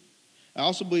decisions. I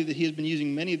also believe that he has been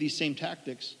using many of these same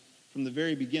tactics from the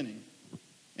very beginning.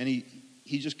 And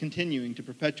he's just continuing to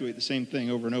perpetuate the same thing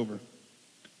over and over.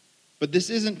 But this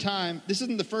isn't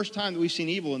the first time that we've seen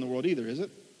evil in the world either, is it?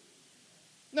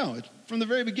 No, it's from the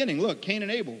very beginning. Look, Cain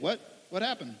and Abel. What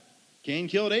happened? Cain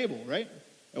killed Abel, right?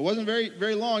 It wasn't very,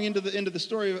 very long into the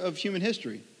story of human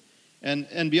history.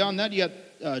 And beyond that, you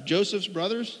got Joseph's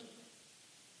brothers,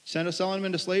 selling him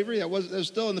into slavery. That was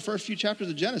still in the first few chapters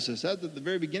of Genesis. That's at the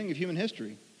very beginning of human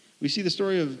history. We see the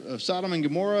story of Sodom and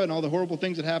Gomorrah and all the horrible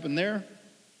things that happened there.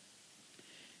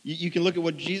 You can look at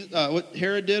what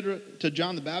Herod did to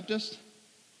John the Baptist.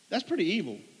 That's pretty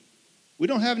evil. We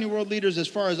don't have any world leaders, as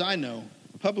far as I know,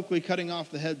 publicly cutting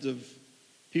off the heads of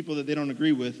people that they don't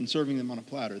agree with and serving them on a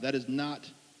platter. That is not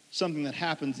something that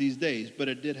happens these days, but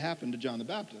it did happen to John the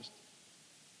Baptist.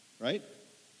 Right?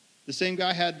 The same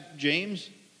guy had James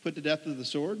put to death with the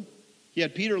sword. He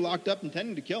had Peter locked up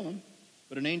intending to kill him,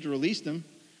 but an angel released him.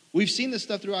 We've seen this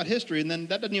stuff throughout history, and then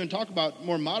that doesn't even talk about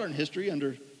more modern history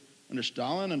under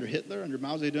Stalin, under Hitler, under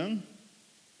Mao Zedong.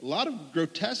 A lot of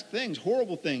grotesque things,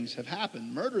 horrible things have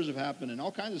happened. Murders have happened and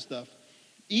all kinds of stuff.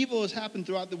 Evil has happened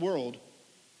throughout the world.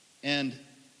 And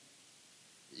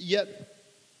yet,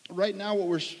 right now what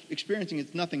we're experiencing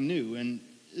is nothing new. And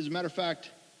as a matter of fact,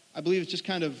 I believe it's just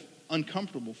kind of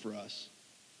uncomfortable for us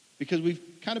because we've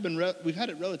had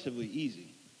it relatively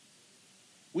easy.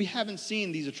 We haven't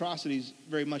seen these atrocities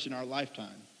very much in our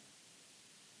lifetime.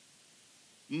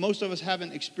 Most of us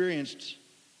haven't experienced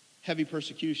heavy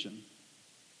persecution.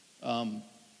 I'm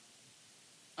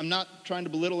not trying to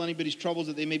belittle anybody's troubles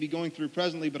that they may be going through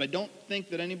presently, but I don't think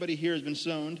that anybody here has been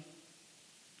stoned.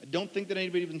 I don't think that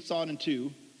anybody has been sawed in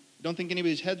two. I don't think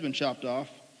anybody's head's been chopped off.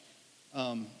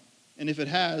 And if it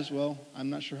has, well, I'm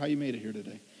not sure how you made it here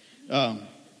today.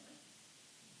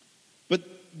 But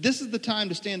this is the time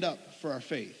to stand up for our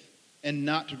faith and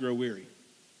not to grow weary.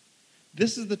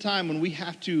 This is the time when we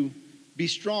have to be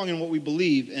strong in what we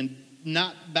believe and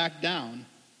not back down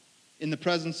in the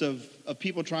presence of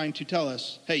people trying to tell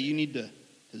us, hey, you need to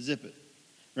zip it,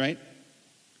 right?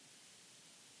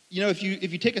 You know, if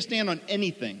you take a stand on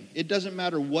anything, it doesn't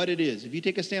matter what it is. If you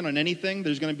take a stand on anything,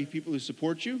 there's going to be people who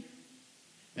support you,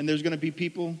 and there's going to be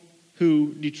people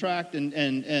who detract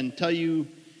and tell you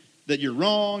that you're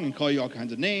wrong and call you all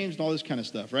kinds of names and all this kind of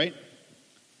stuff, right?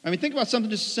 I mean, think about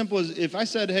something just as simple as if I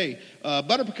said, hey,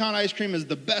 butter pecan ice cream is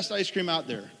the best ice cream out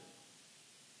there.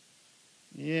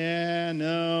 Yeah,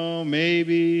 no,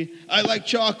 maybe. I like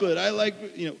chocolate.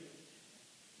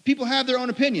 People have their own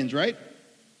opinions, right?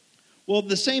 Well,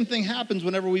 the same thing happens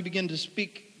whenever we begin to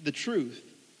speak the truth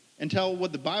and tell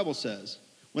what the Bible says.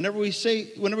 Whenever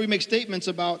we make statements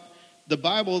about the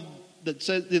Bible that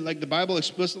says, like the Bible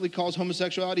explicitly calls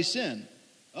homosexuality sin.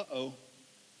 Uh-oh.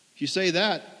 If you say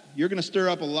that, you're going to stir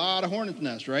up a lot of hornet's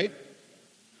nests, right?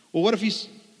 Well, what if you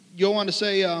go on to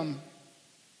say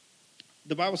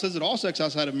the Bible says that all sex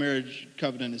outside of marriage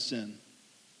covenant is sin?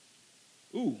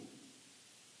 Ooh,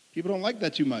 people don't like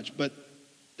that too much, but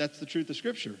that's the truth of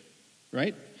Scripture,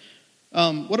 right?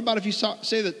 What about if you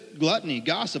say that gluttony,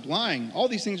 gossip, lying, all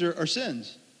these things are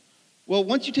sins? Well,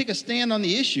 once you take a stand on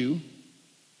the issue,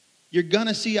 you're going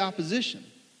to see opposition.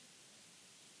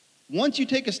 Once you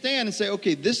take a stand and say,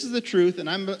 okay, this is the truth, and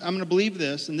I'm going to believe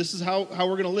this, and this is how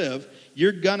we're going to live,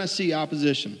 you're going to see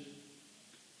opposition.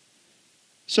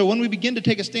 So when we begin to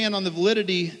take a stand on the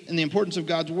validity and the importance of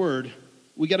God's word,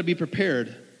 we got to be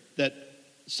prepared that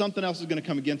something else is going to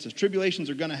come against us. Tribulations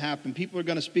are going to happen. People are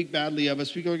going to speak badly of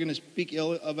us. People are going to speak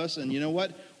ill of us. And you know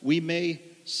what? We may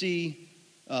see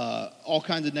all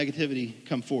kinds of negativity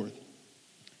come forth.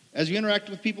 As we interact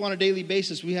with people on a daily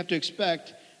basis, we have to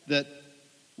expect that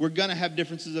we're going to have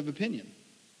differences of opinion.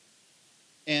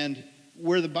 And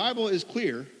where the Bible is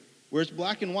clear, where it's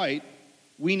black and white,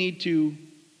 we need to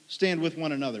stand with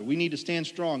one another. We need to stand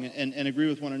strong and agree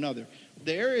with one another.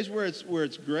 The areas where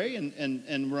it's gray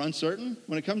and we're uncertain,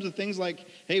 when it comes to things like,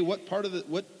 hey, which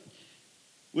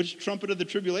trumpet of the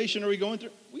tribulation are we going through?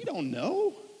 We don't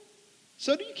know.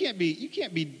 So you can't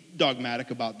be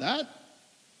dogmatic about that.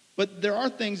 But there are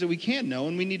things that we can know,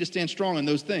 and we need to stand strong on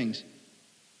those things.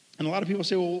 And a lot of people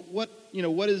say, well, what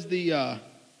are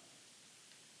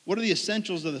the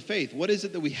essentials of the faith? What is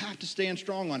it that we have to stand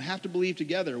strong on, have to believe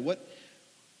together? What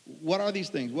are these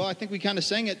things? Well, I think we kind of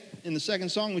sang it in the second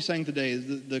song we sang today,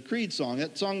 the Creed song.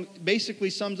 That song basically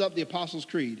sums up the Apostles'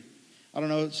 Creed. I don't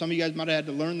know, some of you guys might have had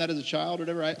to learn that as a child or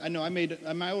whatever. I know I made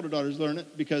my older daughters learn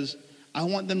it because I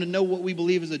want them to know what we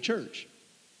believe as a church.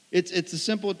 It's the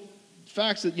simple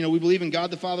facts that, we believe in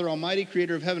God the Father Almighty,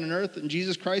 creator of heaven and earth, and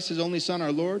Jesus Christ, his only Son,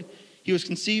 our Lord. He was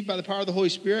conceived by the power of the Holy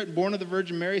Spirit, born of the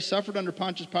Virgin Mary, suffered under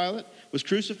Pontius Pilate, was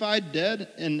crucified, dead,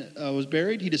 and was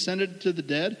buried. He descended to the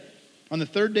dead. On the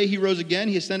third day he rose again.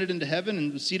 He ascended into heaven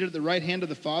and was seated at the right hand of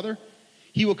the Father.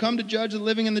 He will come to judge the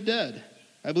living and the dead.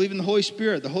 I believe in the Holy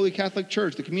Spirit, the Holy Catholic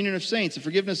Church, the communion of saints, the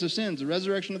forgiveness of sins, the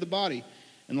resurrection of the body,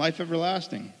 and life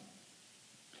everlasting.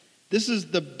 This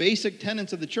is the basic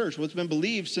tenets of the church, what's been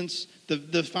believed since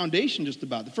the foundation just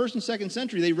about. The first and second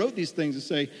century, they wrote these things to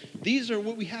say, these are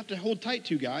what we have to hold tight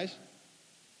to, guys.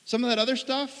 Some of that other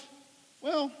stuff,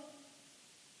 well,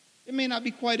 it may not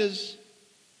be quite as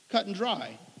cut and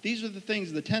dry. These are the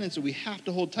things, the tenets that we have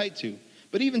to hold tight to.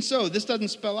 But even so, this doesn't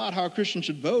spell out how a Christian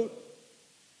should vote.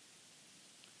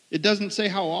 It doesn't say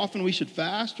how often we should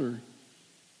fast or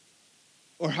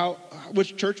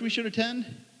which church we should attend.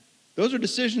 Those are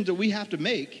decisions that we have to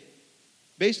make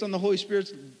based on the Holy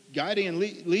Spirit's guiding and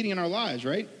leading in our lives,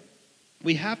 right?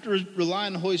 We have to rely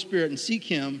on the Holy Spirit and seek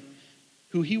him,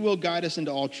 who he will guide us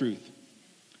into all truth.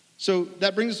 So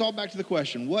that brings us all back to the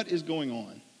question, what is going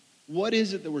on? What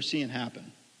is it that we're seeing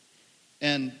happen?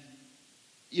 And,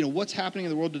 what's happening in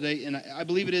the world today, and I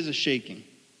believe it is a shaking.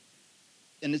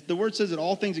 And the word says that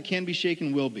all things that can be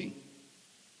shaken will be.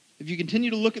 If you continue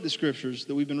to look at the scriptures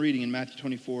that we've been reading in Matthew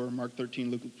 24, Mark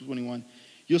 13, Luke 21,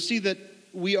 you'll see that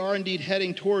we are indeed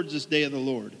heading towards this day of the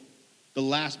Lord, the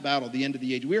last battle, the end of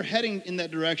the age. We are heading in that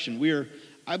direction. We are,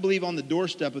 I believe, on the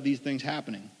doorstep of these things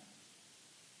happening.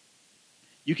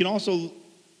 You can also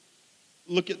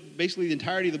look at basically the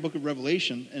entirety of the book of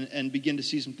Revelation and begin to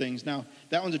see some things. Now,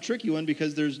 that one's a tricky one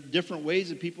because there's different ways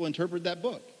that people interpret that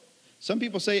book. Some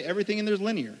people say everything in there is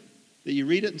linear. That you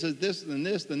read it and says this, then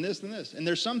this, then this, then this. And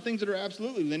there's some things that are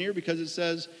absolutely linear because it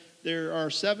says there are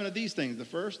 7 of these things, the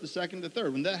first, the second, the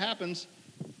third. When that happens,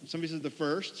 somebody says the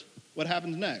first, what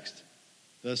happens next?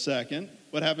 The second,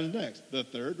 what happens next? The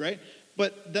third, right?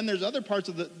 But then there's other parts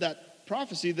of that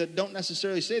prophecy that don't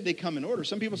necessarily say they come in order.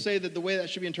 Some people say that the way that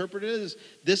should be interpreted is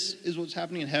this is what's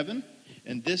happening in heaven,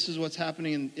 and this is what's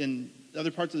happening in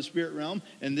other parts of the spirit realm,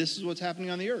 and this is what's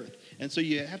happening on the earth. And so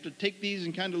you have to take these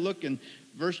and kind of look, and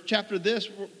chapter this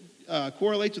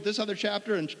correlates with this other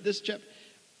chapter and this chapter.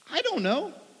 I don't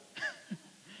know.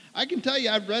 I can tell you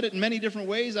I've read it in many different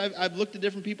ways. I've looked at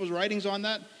different people's writings on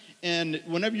that. And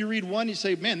whenever you read one, you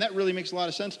say, man, that really makes a lot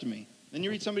of sense to me. Then you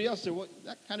read somebody else and say, well,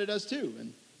 that kind of does too.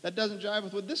 And that doesn't jive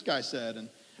with what this guy said. And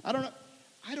I don't know.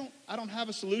 I don't have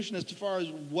a solution as far as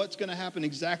what's going to happen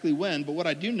exactly when. But what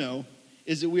I do know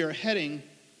is that we are heading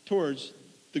towards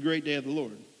the great day of the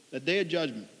Lord, that day of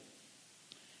judgment.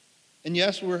 And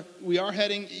yes, we are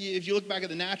heading, if you look back at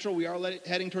the natural, we are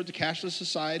heading towards a cashless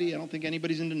society. I don't think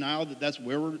anybody's in denial that that's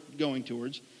where we're going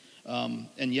towards.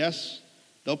 And yes,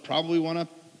 they'll probably want to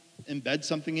embed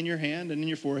something in your hand and in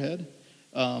your forehead.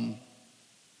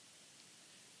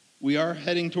 We are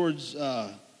heading towards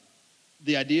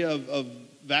the idea of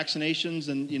vaccinations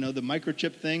and, the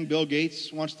microchip thing. Bill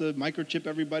Gates wants to microchip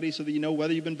everybody so that you know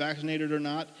whether you've been vaccinated or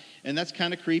not. And that's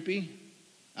kind of creepy.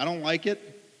 I don't like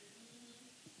it.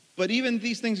 But even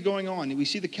these things going on, we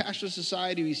see the cashless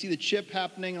society, we see the chip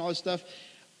happening and all this stuff.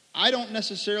 I don't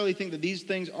necessarily think that these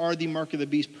things are the mark of the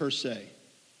beast per se.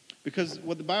 Because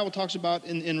what the Bible talks about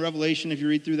in Revelation, if you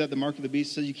read through that, the mark of the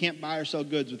beast says you can't buy or sell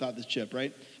goods without this chip,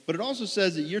 right? But it also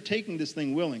says that you're taking this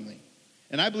thing willingly.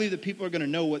 And I believe that people are going to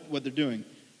know what they're doing.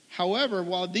 However,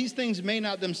 while these things may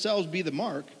not themselves be the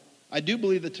mark, I do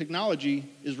believe that technology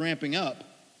is ramping up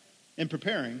and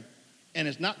preparing, and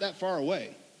it's not that far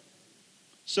away.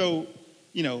 So,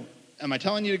 am I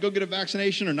telling you to go get a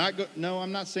vaccination or not go? No,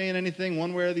 I'm not saying anything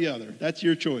one way or the other. That's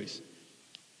your choice.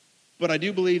 But I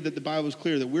do believe that the Bible is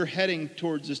clear that we're heading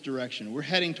towards this direction. We're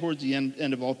heading towards the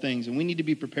end of all things, and we need to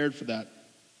be prepared for that.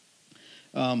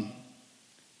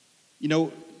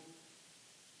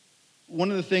 One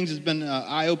of the things that's been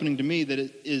eye-opening to me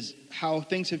is how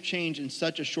things have changed in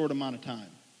such a short amount of time.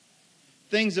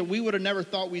 Things that we would have never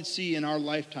thought we'd see in our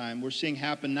lifetime, we're seeing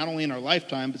happen not only in our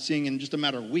lifetime, but seeing in just a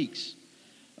matter of weeks.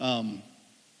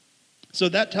 So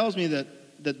that tells me that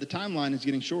the timeline is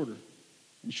getting shorter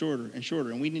and shorter and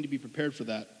shorter, and we need to be prepared for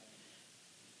that.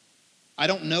 I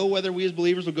don't know whether we as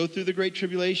believers will go through the Great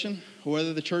Tribulation or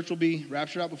whether the church will be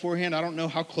raptured out beforehand. I don't know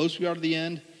how close we are to the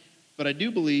end, but I do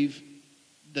believe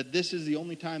that this is the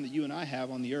only time that you and I have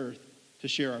on the earth to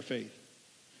share our faith.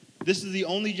 This is the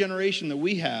only generation that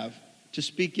we have to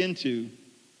speak into,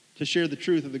 to share the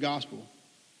truth of the gospel.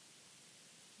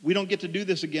 We don't get to do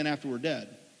this again after we're dead,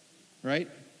 right?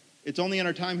 It's only in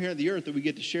our time here at the earth that we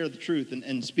get to share the truth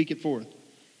and speak it forth.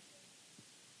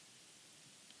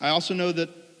 I also know that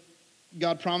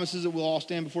God promises that we'll all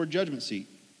stand before a judgment seat.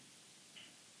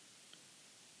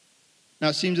 Now,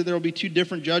 it seems that there will be two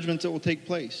different judgments that will take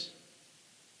place.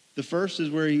 The first is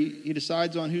where he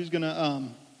decides on who's going to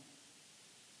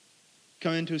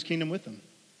come into his kingdom with him.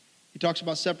 He talks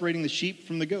about separating the sheep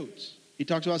from the goats. He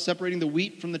talks about separating the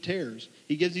wheat from the tares.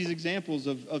 He gives these examples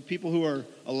of people who are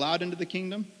allowed into the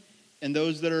kingdom and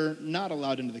those that are not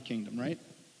allowed into the kingdom, right?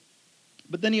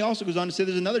 But then he also goes on to say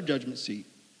there's another judgment seat.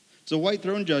 It's a white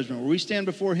throne judgment where we stand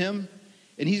before him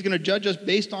and he's going to judge us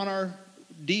based on our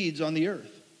deeds on the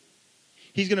earth.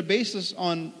 He's going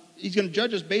to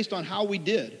judge us based on how we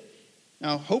did.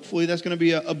 Now, hopefully that's going to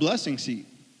be a blessing seat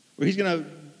where he's going to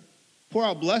pour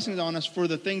out blessings on us for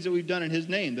the things that we've done in his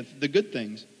name, the good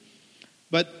things.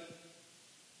 But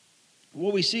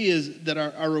what we see is that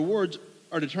our rewards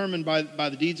are determined by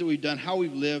the deeds that we've done, how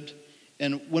we've lived.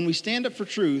 And when we stand up for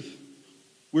truth,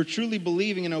 we're truly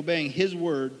believing and obeying his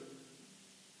word,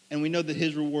 and we know that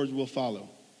his rewards will follow.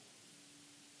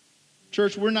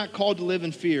 Church, we're not called to live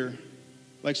in fear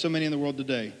like so many in the world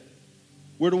today.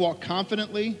 We're to walk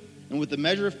confidently and with the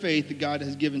measure of faith that God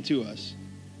has given to us.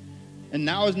 And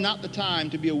now is not the time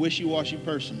to be a wishy-washy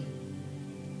person.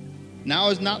 Now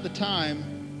is not the time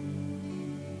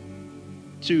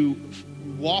to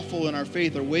waffle in our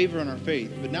faith or waver in our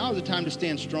faith. But now is the time to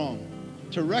stand strong,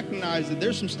 to recognize that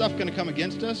there's some stuff going to come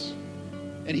against us,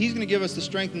 and he's going to give us the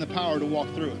strength and the power to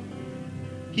walk through it.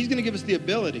 He's going to give us the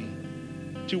ability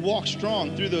to walk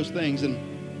strong through those things.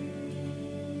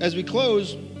 And as we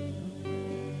close,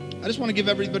 I just want to give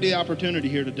everybody the opportunity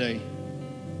here today.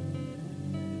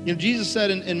 Jesus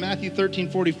said in Matthew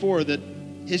 13:44 that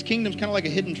his kingdom's kind of like a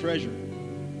hidden treasure.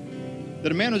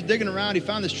 That a man was digging around, he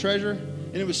found this treasure,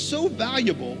 and it was so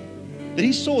valuable that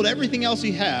he sold everything else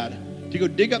he had to go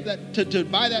dig up to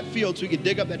buy that field so he could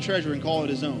dig up that treasure and call it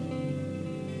his own.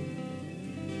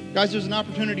 Guys, there's an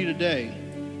opportunity today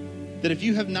that if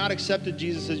you have not accepted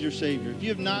Jesus as your Savior, if you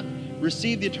have not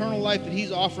received the eternal life that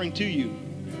he's offering to you,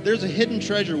 there's a hidden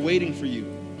treasure waiting for you.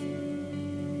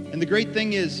 And the great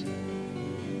thing is,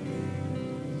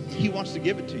 he wants to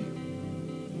give it to you.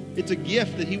 It's a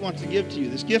gift that he wants to give to you,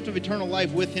 this gift of eternal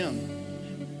life with him.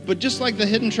 But just like the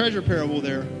hidden treasure parable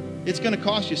there, it's going to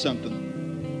cost you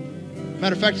something.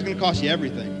 Matter of fact, it's going to cost you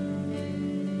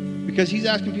everything. Because he's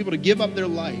asking people to give up their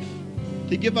life,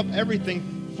 to give up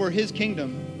everything for his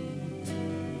kingdom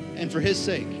and for his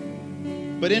sake.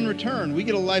 But in return, we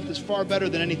get a life that's far better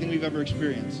than anything we've ever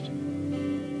experienced.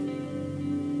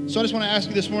 So I just want to ask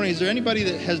you this morning, is there anybody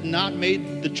that has not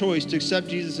made the choice to accept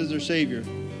Jesus as their Savior,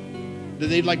 that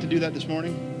they'd like to do that this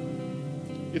morning?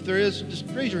 If there is, just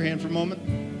raise your hand for a moment,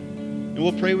 and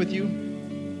we'll pray with you.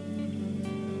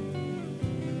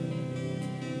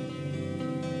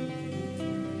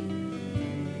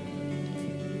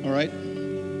 All right.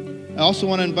 I also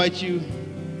want to invite you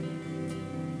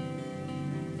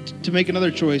to make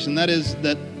another choice, and that is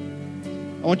that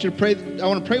I want to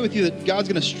pray with you that God's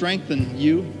going to strengthen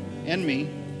you and me,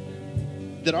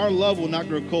 that our love will not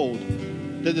grow cold,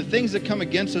 that the things that come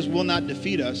against us will not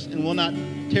defeat us and will not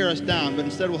tear us down, but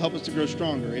instead will help us to grow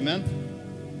stronger. Amen?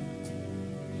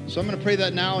 So I'm going to pray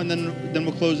that now, and then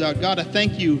we'll close out. God, I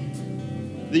thank you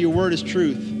that your word is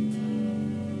truth.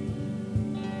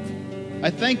 I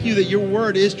thank you that your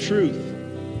word is truth.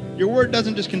 Your word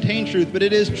doesn't just contain truth, but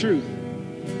it is truth.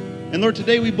 And Lord,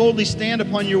 today we boldly stand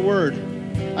upon your word.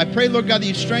 I pray, Lord God, that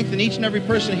you'd strengthen each and every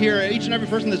person here, each and every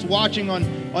person that's watching on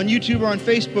YouTube or on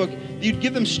Facebook, that you'd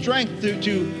give them strength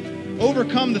to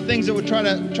overcome the things that would try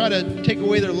to take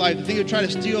away their life, the things that would try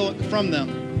to steal from them.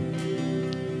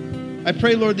 I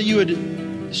pray, Lord, that you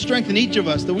would strengthen each of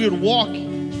us, that we would walk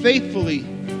faithfully,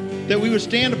 that we would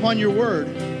stand upon your word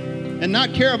and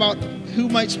not care about who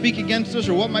might speak against us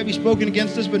or what might be spoken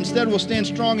against us, but instead we'll stand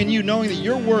strong in you, knowing that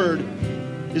your word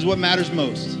is what matters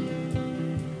most.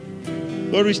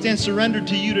 Lord, we stand surrendered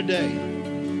to you today.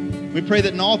 We pray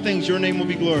that in all things your name will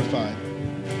be glorified.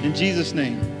 In Jesus'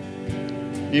 name,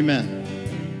 amen.